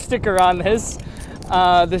after the sticker on this.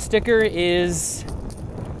 The sticker is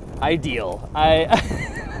ideal.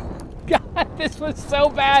 God, this was so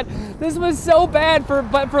bad. This was so bad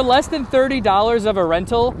but for less than $30 of a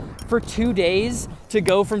rental for 2 days to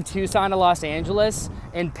go from Tucson to Los Angeles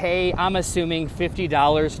and pay, I'm assuming,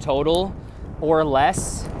 $50 total or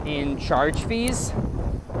less in charge fees.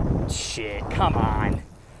 Shit, come on.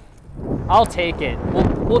 I'll take it.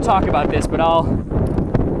 We'll talk about this, but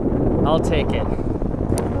I'll take it.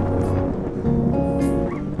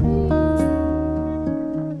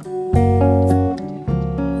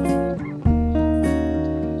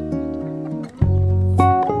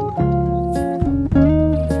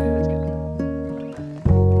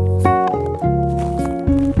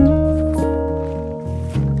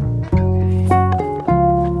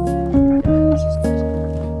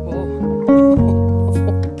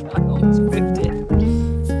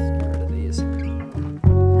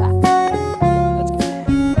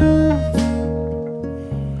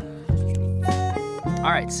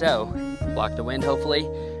 so block the wind, hopefully.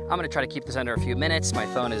 I'm gonna try to keep this under a few minutes. My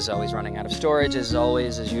phone is always running out of storage, as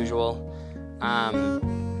always, as usual.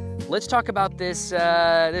 Let's talk about this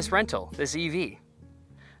this rental, this EV.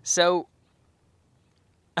 So,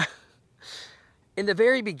 in the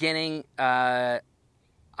very beginning, I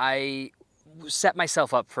set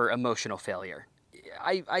myself up for emotional failure.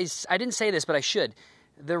 I didn't say this, but I should.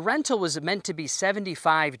 The rental was meant to be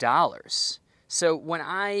 $75. So when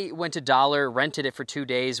I went to Dollar, rented it for 2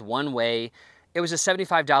 days, one way, it was a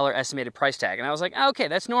 $75 estimated price tag. And I was like, oh, okay,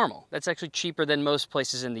 that's normal. That's actually cheaper than most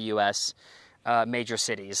places in the US, major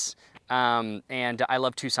cities. And I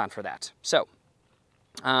love Tucson for that. So,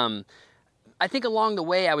 I think along the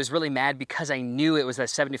way I was really mad because I knew it was that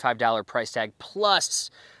 $75 price tag plus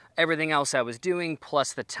everything else I was doing,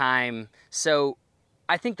 plus the time. So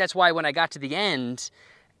I think that's why when I got to the end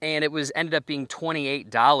and it was ended up being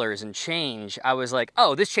 $28 and change, I was like,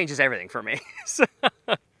 oh, this changes everything for me.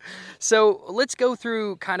 So let's go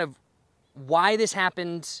through kind of why this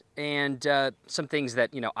happened and some things that,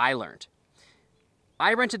 I learned.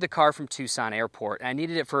 I rented the car from Tucson Airport, and I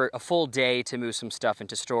needed it for a full day to move some stuff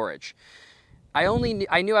into storage. I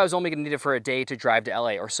knew I was only going to need it for a day to drive to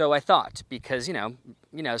LA, or so I thought, because,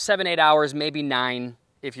 7-8 hours, maybe 9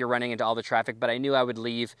 if you're running into all the traffic, but I knew I would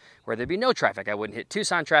leave where there'd be no traffic. I wouldn't hit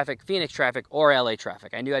Tucson traffic, Phoenix traffic, or LA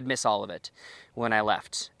traffic. I knew I'd miss all of it when I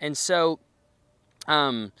left. And so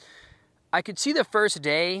I could see the first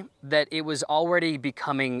day that it was already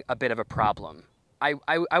becoming a bit of a problem.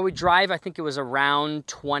 I would drive, I think it was around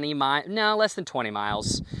 20 miles, no, less than 20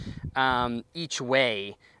 miles each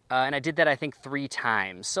way. And I did that, I think, 3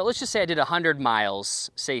 times. So let's just say I did 100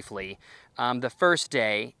 miles safely the first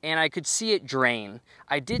day, and I could see it drain.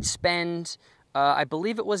 I did spend, I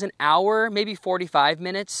believe it was an hour, maybe 45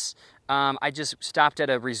 minutes. I just stopped at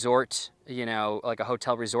a resort, like a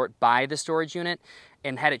hotel resort by the storage unit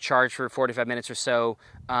and had it charged for 45 minutes or so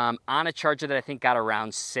on a charger that I think got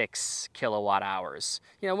around 6 kilowatt hours.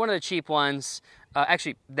 One of the cheap ones.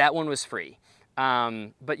 Actually, that one was free.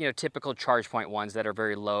 But typical charge point ones that are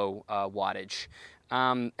very low wattage.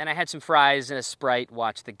 And I had some fries and a Sprite,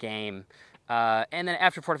 watched the game. And then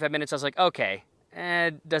after 45 minutes, I was like, okay,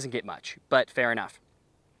 it doesn't get much, but fair enough.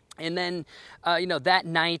 And then, that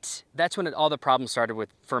night, that's when all the problems started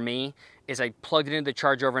for me, is I plugged it into the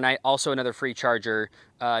charger overnight. Also another free charger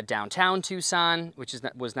downtown Tucson, which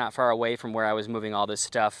was not far away from where I was moving all this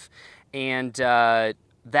stuff. And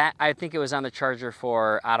that, I think it was on the charger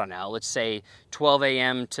for, I don't know, let's say 12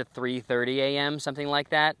 a.m. to 3:30 a.m., something like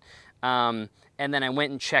that. And then I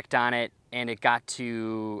went and checked on it, and it got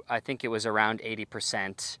to, I think it was around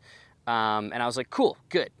 80%. And I was like, cool,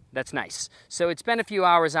 good, that's nice. So it's been a few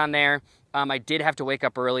hours on there. I did have to wake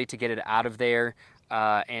up early to get it out of there,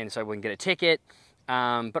 and so I wouldn't get a ticket.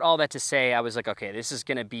 But all that to say, I was like, okay, this is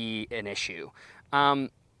gonna be an issue.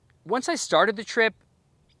 Once I started the trip,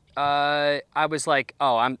 I was like,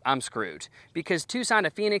 oh, I'm screwed. Because Tucson to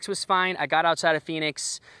Phoenix was fine. I got outside of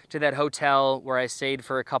Phoenix to that hotel where I stayed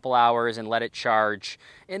for a couple hours and let it charge.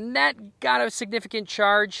 And that got a significant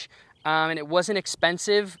charge. And it wasn't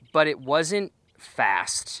expensive, but it wasn't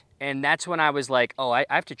fast. And that's when I was like, oh, I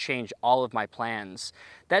have to change all of my plans.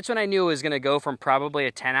 That's when I knew it was going to go from probably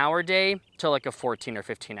a 10-hour day to like a 14 or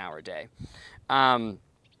 15-hour day.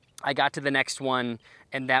 I got to the next one,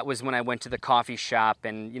 and that was when I went to the coffee shop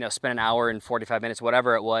and, spent an hour and 45 minutes,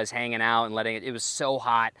 whatever it was, hanging out and letting it. It was so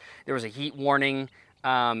hot. There was a heat warning.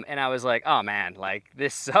 And I was like, oh man, like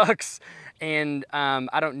this sucks. And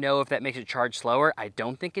I don't know if that makes it charge slower. I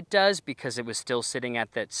don't think it does, because it was still sitting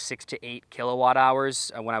at that 6 to 8 kilowatt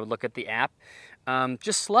hours when I would look at the app.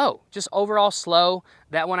 Just slow, just overall slow.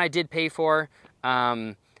 That one I did pay for.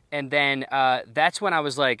 And then that's when I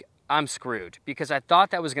was like, I'm screwed, because I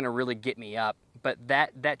thought that was going to really get me up, but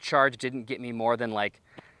that charge didn't get me more than like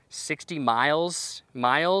 60 miles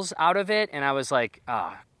out of it. And I was like,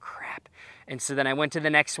 oh, crap. And so then I went to the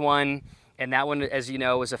next one, and that one, as you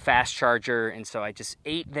know, was a fast charger. And so I just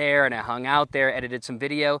ate there and I hung out there, edited some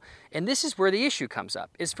video. And this is where the issue comes up,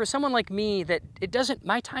 is for someone like me that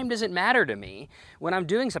my time doesn't matter to me when I'm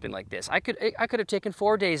doing something like this. I could have taken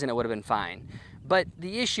 4 days and it would have been fine. But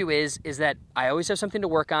the issue is that I always have something to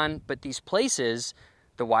work on, but these places,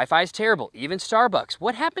 the Wi-Fi is terrible. Even Starbucks.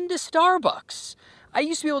 What happened to Starbucks? I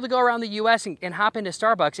used to be able to go around the US and hop into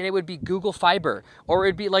Starbucks, and it would be Google Fiber, or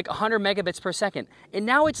it'd be like 100 megabits per second. And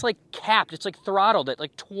now it's like capped, it's like throttled at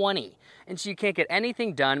like 20. And so you can't get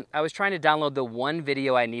anything done. I was trying to download the one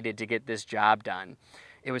video I needed to get this job done.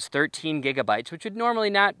 It was 13 gigabytes, which would normally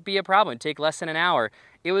not be a problem. It'd take less than an hour.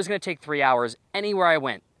 It was gonna take 3 hours anywhere I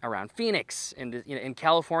went, around Phoenix, in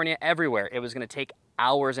California, everywhere. It was gonna take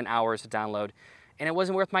hours and hours to download. and it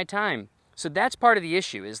wasn't worth my time. So that's part of the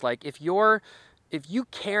issue, is like, if you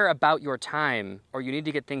care about your time or you need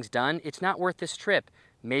to get things done, it's not worth this trip.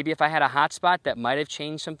 Maybe if I had a hotspot, that might have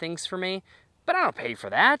changed some things for me, but I don't pay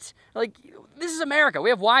for that. Like, this is America.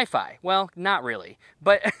 We have Wi-Fi. Well, not really,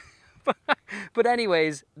 but but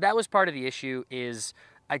anyways, that was part of the issue, is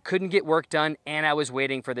I couldn't get work done and I was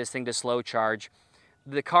waiting for this thing to slow charge.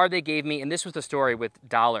 The car they gave me, and this was the story with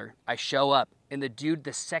Dollar, I show up and the dude,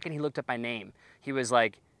 the second he looked up my name, he was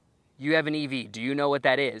like, "You have an EV, do you know what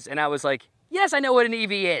that is?" And I was like, "Yes, I know what an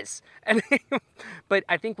EV is." And but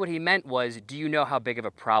I think what he meant was, "Do you know how big of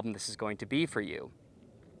a problem this is going to be for you?"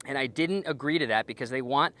 And I didn't agree to that because they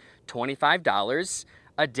want $25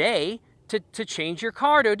 a day to change your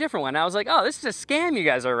car to a different one. I was like, "Oh, this is a scam you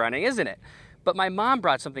guys are running, isn't it?" But my mom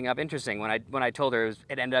brought something up interesting when I told her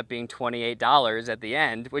it ended up being $28 at the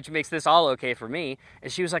end, which makes this all okay for me.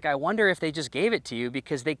 And she was like, "I wonder if they just gave it to you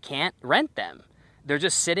because they can't rent them. They're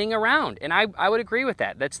just sitting around." And I would agree with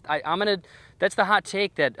that. That's the hot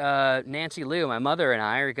take that Nancy Lou, my mother, and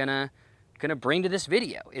I are gonna bring to this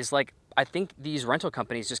video, is like, I think these rental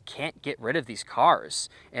companies just can't get rid of these cars,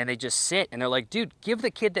 and they just sit and they're like, "Dude, give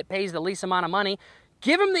the kid that pays the least amount of money,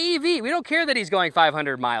 give him the EV. We don't care that he's going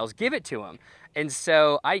 500 miles. Give it to him." And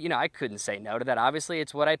so I couldn't say no to that. Obviously,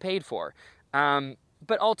 it's what I paid for.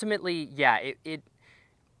 But ultimately, yeah,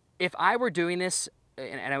 if I were doing this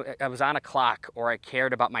and I was on a clock, or I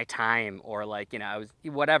cared about my time, or like, I was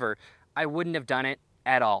whatever, I wouldn't have done it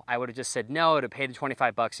at all. I would have just said no to pay the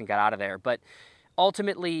 $25 and got out of there. But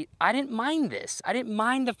ultimately, I didn't mind this. I didn't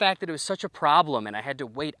mind the fact that it was such a problem and I had to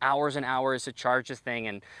wait hours and hours to charge this thing,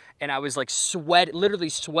 and I was like literally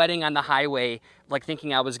sweating on the highway, like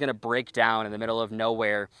thinking I was gonna break down in the middle of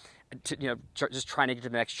nowhere, just trying to get to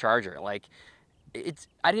the next charger. Like,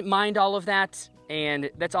 I didn't mind all of that,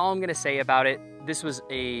 and that's all I'm gonna say about it. This was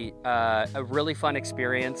a really fun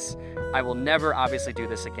experience. I will never obviously do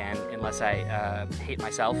this again unless I hate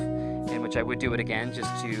myself, in which I would do it again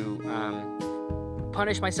just to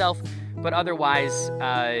punish myself. But otherwise,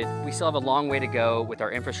 we still have a long way to go with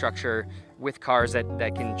our infrastructure, with cars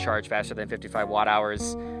that can charge faster than 55 watt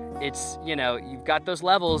hours. It's, you've got those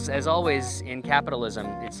levels, as always in capitalism.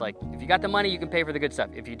 It's like, if you got the money, you can pay for the good stuff.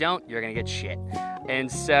 If you don't, you're gonna get shit. And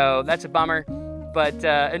so that's a bummer. But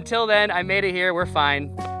until then, I made it here, we're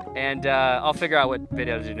fine. And I'll figure out what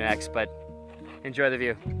video to do next, but enjoy the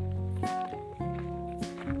view.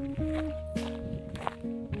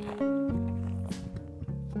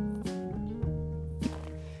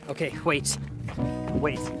 Okay, wait.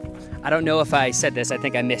 I don't know if I said this. I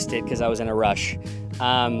think I missed it because I was in a rush.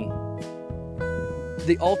 The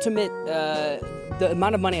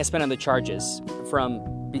amount of money I spent on the charges from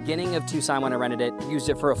beginning of Tucson when I rented it, used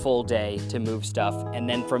it for a full day to move stuff, and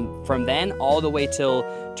then from then all the way till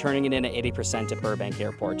turning it in at 80% at Burbank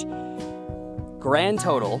Airport. Grand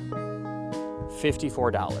total,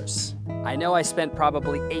 $54. I know I spent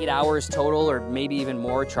probably 8 hours total, or maybe even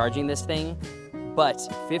more, charging this thing. But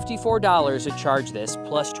 $54 to charge this,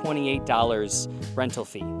 plus $28 rental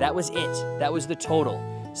fee. That was it. That was the total.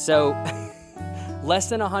 So less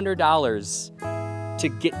than $100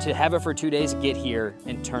 to have it for 2 days, get here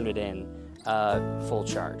and turn it in full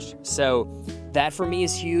charge. So that for me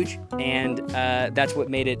is huge, and that's what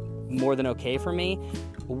made it more than okay for me.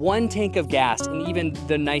 1 tank of gas, and even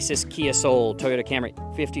the nicest Kia Soul, Toyota Camry,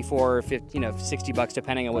 $54, $60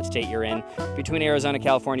 depending on what state you're in. Between Arizona and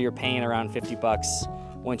California, you're paying around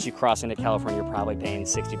 $50. Once you cross into California, you're probably paying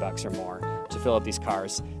 $60 or more to fill up these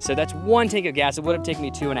cars. So that's 1 tank of gas. It would have taken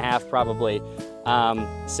me 2.5 probably.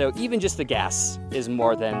 So even just the gas is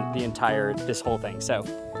more than this whole thing. So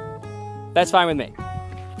that's fine with me.